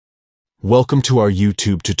Welcome to our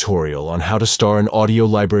YouTube tutorial on how to star an audio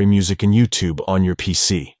library music in YouTube on your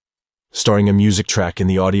PC. Starring a music track in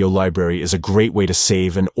the audio library is a great way to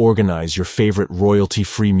save and organize your favorite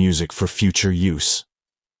royalty-free music for future use.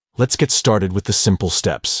 Let's get started with the simple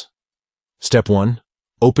steps. Step 1.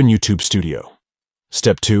 Open YouTube Studio.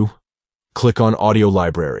 Step 2. Click on Audio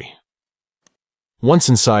Library. Once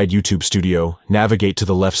inside YouTube Studio, navigate to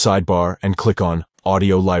the left sidebar and click on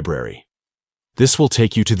Audio Library. This will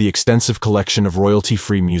take you to the extensive collection of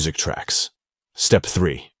royalty-free music tracks. Step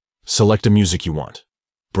 3. Select a music you want.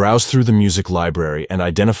 Browse through the music library and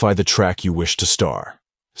identify the track you wish to star.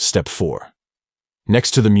 Step 4.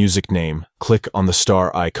 Next to the music name, click on the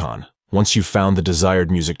star icon. Once you've found the desired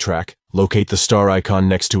music track, locate the star icon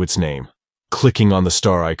next to its name. Clicking on the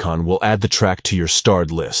star icon will add the track to your starred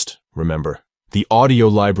list. Remember, the audio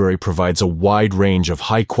library provides a wide range of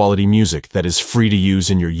high-quality music that is free to use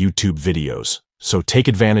in your YouTube videos, so take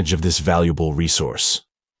advantage of this valuable resource.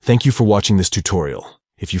 Thank you for watching this tutorial.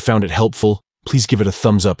 If you found it helpful, please give it a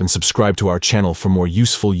thumbs up and subscribe to our channel for more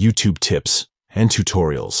useful YouTube tips and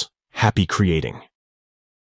tutorials. Happy creating!